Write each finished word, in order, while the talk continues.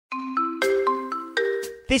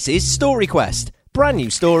This is Story Quest, brand new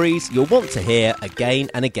stories you'll want to hear again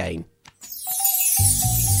and again.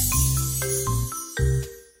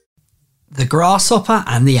 The Grasshopper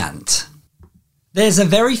and the Ant. There's a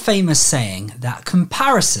very famous saying that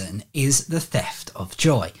comparison is the theft of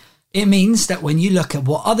joy. It means that when you look at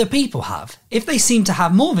what other people have, if they seem to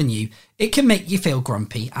have more than you, it can make you feel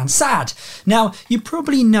grumpy and sad. Now, you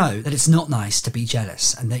probably know that it's not nice to be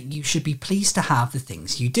jealous and that you should be pleased to have the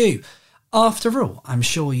things you do. After all, I'm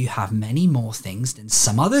sure you have many more things than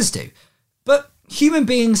some others do. But human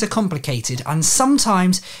beings are complicated and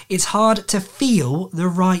sometimes it's hard to feel the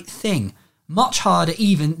right thing. Much harder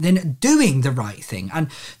even than doing the right thing. And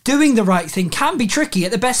doing the right thing can be tricky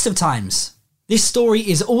at the best of times. This story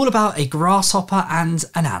is all about a grasshopper and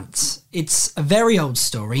an ant. It's a very old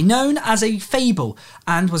story, known as a fable,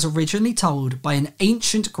 and was originally told by an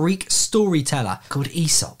ancient Greek storyteller called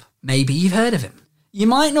Aesop. Maybe you've heard of him. You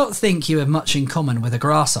might not think you have much in common with a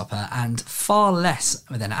grasshopper and far less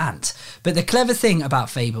with an ant, but the clever thing about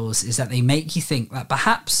fables is that they make you think that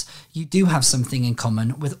perhaps you do have something in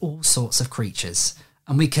common with all sorts of creatures,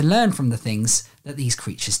 and we can learn from the things that these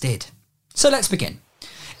creatures did. So let's begin.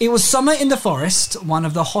 It was summer in the forest, one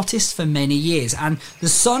of the hottest for many years, and the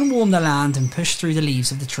sun warmed the land and pushed through the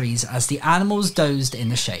leaves of the trees as the animals dozed in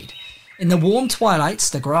the shade. In the warm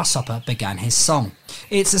twilights, the grasshopper began his song.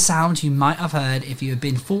 It's a sound you might have heard if you had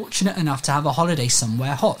been fortunate enough to have a holiday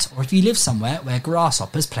somewhere hot, or if you live somewhere where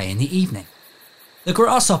grasshoppers play in the evening. The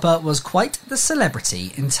grasshopper was quite the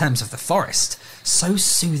celebrity in terms of the forest. So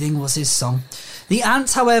soothing was his song. The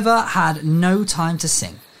ant, however, had no time to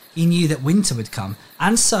sing. He knew that winter would come,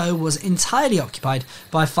 and so was entirely occupied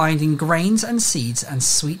by finding grains and seeds and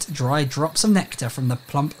sweet dry drops of nectar from the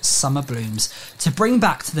plump summer blooms to bring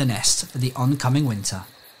back to the nest for the oncoming winter.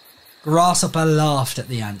 Grasshopper laughed at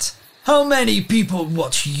the ant. "How many people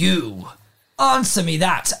watch you? Answer me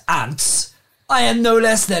that, ants. I had no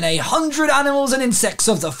less than 100 animals and insects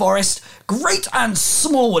of the forest, great and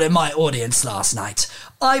small, in my audience last night.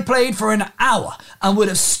 I played for an hour and would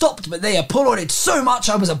have stopped, but they applauded so much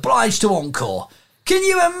I was obliged to encore. Can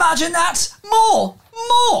you imagine that? More!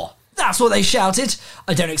 More! That's what they shouted.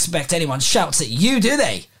 I don't expect anyone shouts at you, do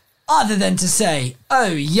they? Other than to say,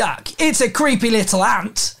 oh yuck, it's a creepy little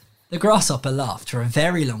ant." The grasshopper laughed for a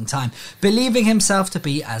very long time, believing himself to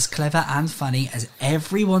be as clever and funny as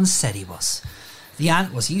everyone said he was. The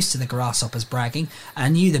ant was used to the grasshopper's bragging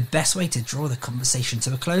and knew the best way to draw the conversation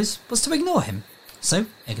to a close was to ignore him. So,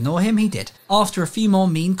 ignore him he did. After a few more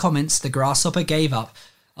mean comments, the grasshopper gave up.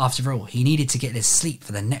 After all, he needed to get his sleep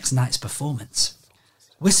for the next night's performance.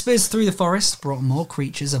 Whispers through the forest brought more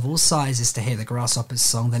creatures of all sizes to hear the grasshopper's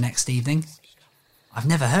song the next evening. "I've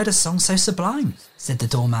never heard a song so sublime," said the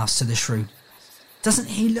dormouse to the shrew. "Doesn't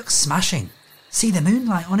he look smashing? See the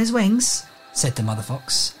moonlight on his wings?" said the mother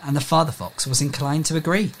fox, and the father fox was inclined to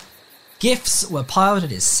agree. Gifts were piled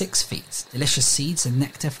at his 6 feet, delicious seeds and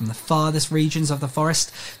nectar from the farthest regions of the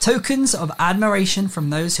forest, tokens of admiration from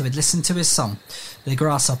those who had listened to his song. The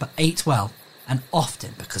grasshopper ate well, and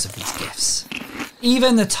often because of these gifts.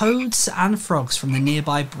 Even the toads and frogs from the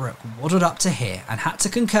nearby brook waddled up to hear and had to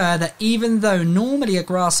concur that even though normally a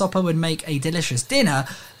grasshopper would make a delicious dinner,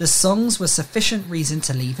 the songs were sufficient reason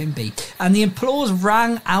to leave him be, and the applause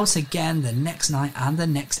rang out again the next night and the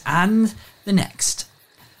next and the next.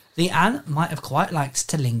 The ant might have quite liked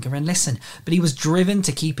to linger and listen, but he was driven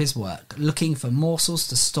to keep his work, looking for morsels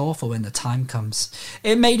to store for when the time comes.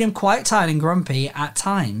 It made him quite tired and grumpy at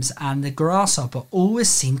times, and the grasshopper always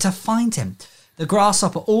seemed to find him. The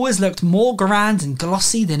grasshopper always looked more grand and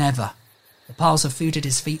glossy than ever. The piles of food at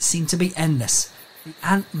his feet seemed to be endless. The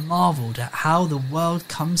ant marvelled at how the world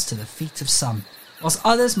comes to the feet of some, whilst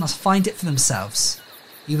others must find it for themselves.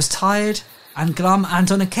 He was tired and glum,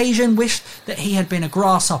 and on occasion wished that he had been a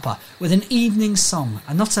grasshopper with an evening song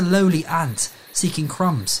and not a lowly ant seeking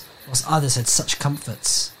crumbs whilst others had such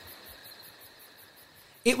comforts.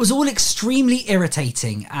 It was all extremely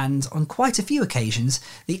irritating, and on quite a few occasions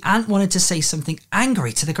the ant wanted to say something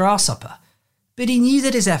angry to the grasshopper, but he knew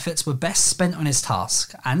that his efforts were best spent on his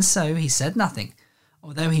task, and so he said nothing,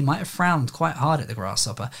 although he might have frowned quite hard at the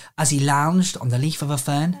grasshopper as he lounged on the leaf of a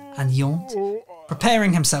fern and yawned,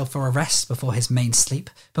 preparing himself for a rest before his main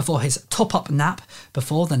sleep, before his top-up nap,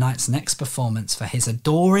 before the night's next performance for his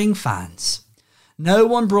adoring fans. No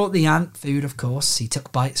one brought the ant food, of course. He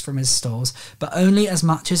took bites from his stores, but only as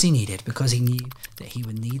much as he needed, because he knew that he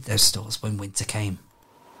would need those stores when winter came.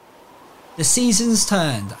 The seasons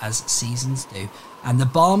turned, as seasons do, and the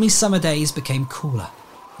balmy summer days became cooler,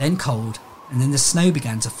 then cold, and then the snow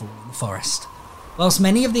began to fall in the forest. Whilst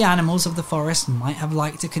many of the animals of the forest might have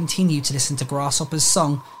liked to continue to listen to Grasshopper's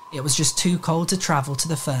song, It was just too cold to travel to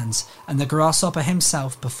the ferns, and the grasshopper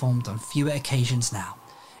himself performed on fewer occasions now,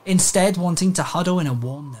 instead wanting to huddle in a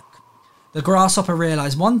warm nook. The grasshopper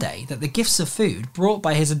realised one day that the gifts of food brought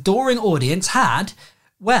by his adoring audience had,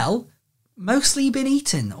 well, mostly been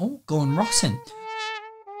eaten or gone rotten.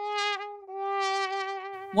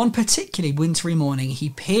 One particularly wintry morning, he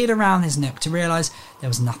peered around his nook to realise there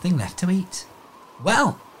was nothing left to eat.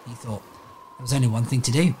 Well, he thought, there was only one thing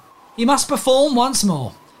to do. He must perform once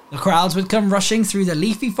more. The crowds would come rushing through the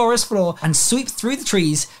leafy forest floor and sweep through the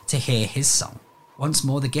trees to hear his song. Once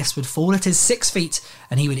more the gifts would fall at his 6 feet,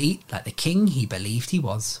 and he would eat like the king he believed he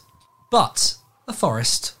was. But the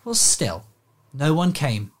forest was still. No one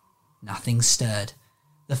came. Nothing stirred.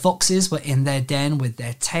 The foxes were in their den with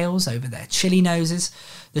their tails over their chilly noses.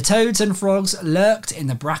 The toads and frogs lurked in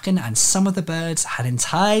the bracken, and some of the birds had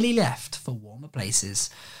entirely left for warmer places.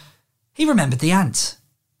 He remembered the ant.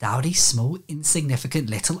 Dowdy, small, insignificant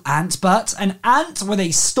little ant, but an ant with a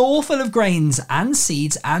store full of grains and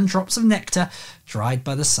seeds and drops of nectar dried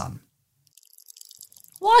by the sun.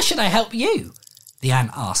 "Why should I help you?" the ant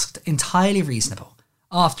asked, entirely reasonable.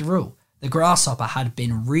 After all, the grasshopper had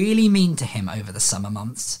been really mean to him over the summer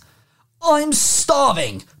months. "I'm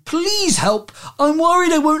starving. Please help. I'm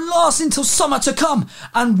worried I won't last until summer to come.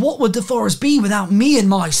 And what would the forest be without me and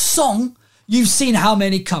my song? You've seen how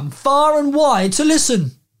many come far and wide to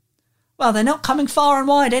listen." "Well, they're not coming far and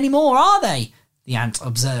wide anymore, are they?" the ant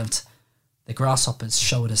observed. The grasshopper's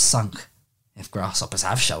shoulders sunk, if grasshoppers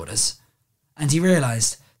have shoulders, and he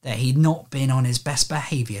realised that he'd not been on his best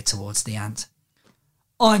behaviour towards the ant.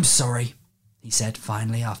 "I'm sorry," he said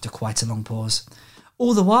finally after quite a long pause.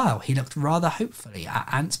 All the while he looked rather hopefully at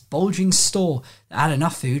Ant's bulging store that had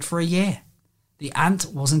enough food for a year. The ant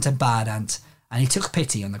wasn't a bad ant, and he took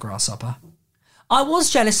pity on the grasshopper. "I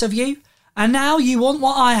was jealous of you, and now you want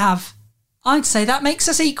what I have. I'd say that makes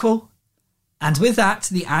us equal." And with that,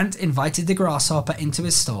 the ant invited the grasshopper into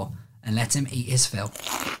his store and let him eat his fill.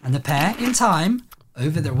 And the pair, in time,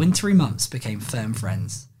 over the wintry months, became firm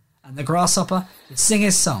friends. And the grasshopper would sing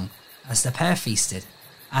his song as the pair feasted,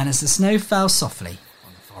 and as the snow fell softly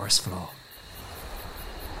on the forest floor.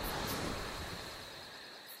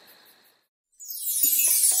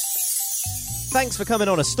 Thanks for coming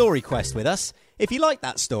on a story quest with us. If you like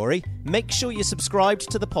that story, make sure you're subscribed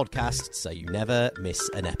to the podcast so you never miss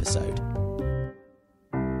an episode.